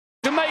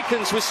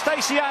seconds, with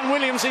Stacey Ann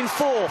Williams in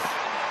fourth.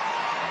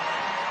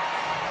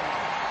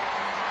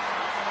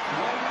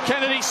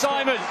 Kennedy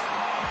Simon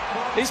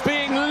is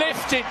being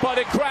lifted by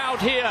the crowd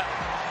here.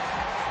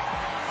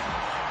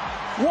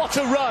 What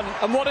a run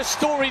and what a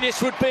story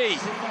this would be.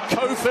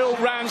 Cofield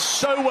ran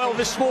so well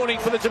this morning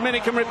for the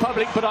Dominican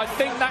Republic, but I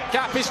think that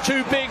gap is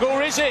too big,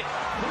 or is it?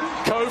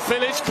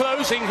 Cofield is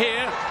closing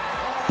here.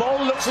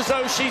 Boll looks as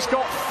though she's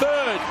got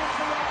third.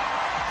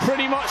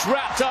 Pretty much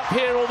wrapped up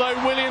here, although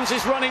Williams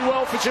is running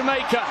well for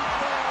Jamaica.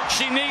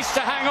 She needs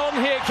to hang on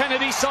here,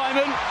 Kennedy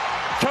Simon.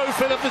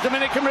 Cofield of the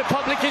Dominican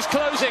Republic is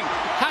closing.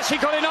 Has she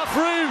got enough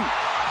room?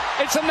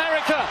 It's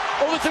America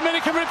or the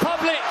Dominican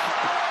Republic.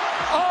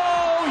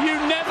 Oh, you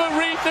never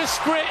read the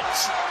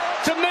script.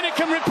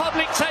 Dominican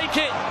Republic take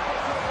it.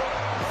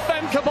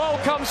 Femke Bol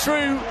comes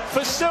through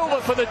for silver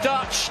for the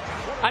Dutch.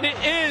 And it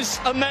is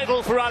a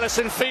medal for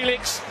Allyson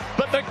Felix.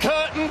 But the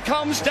curtain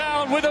comes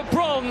down with a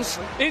bronze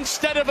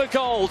instead of a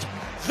gold.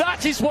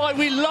 That is why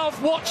we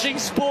love watching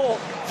sport.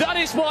 That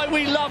is why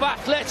we love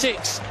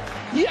athletics.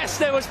 Yes,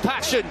 there was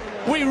passion.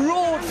 We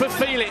roared for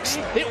Felix.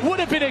 It would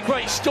have been a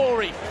great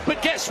story.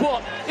 But guess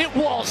what? It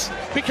was,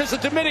 because the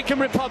Dominican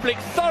Republic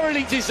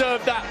thoroughly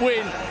deserved that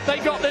win. They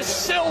got the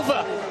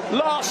silver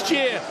last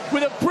year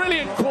with a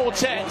brilliant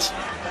quartet.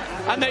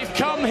 And they've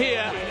come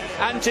here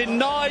and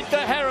denied the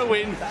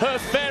heroine her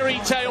fairy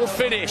tale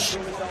finish.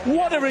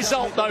 What a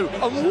result, though,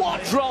 and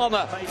what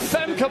drama.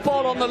 Femke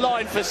Bol on the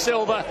line for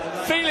silver.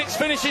 Felix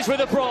finishes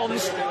with a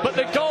bronze, but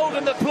the gold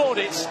and the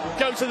plaudits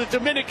go to the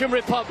Dominican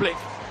Republic.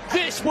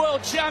 This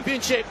World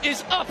Championship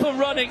is up and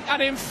running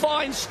and in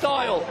fine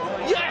style.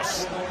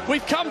 Yes,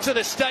 we've come to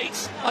the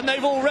States and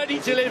they've already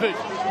delivered.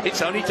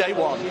 It's only day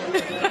one.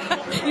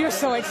 You're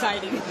so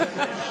exciting.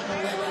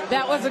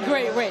 That was a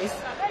great race.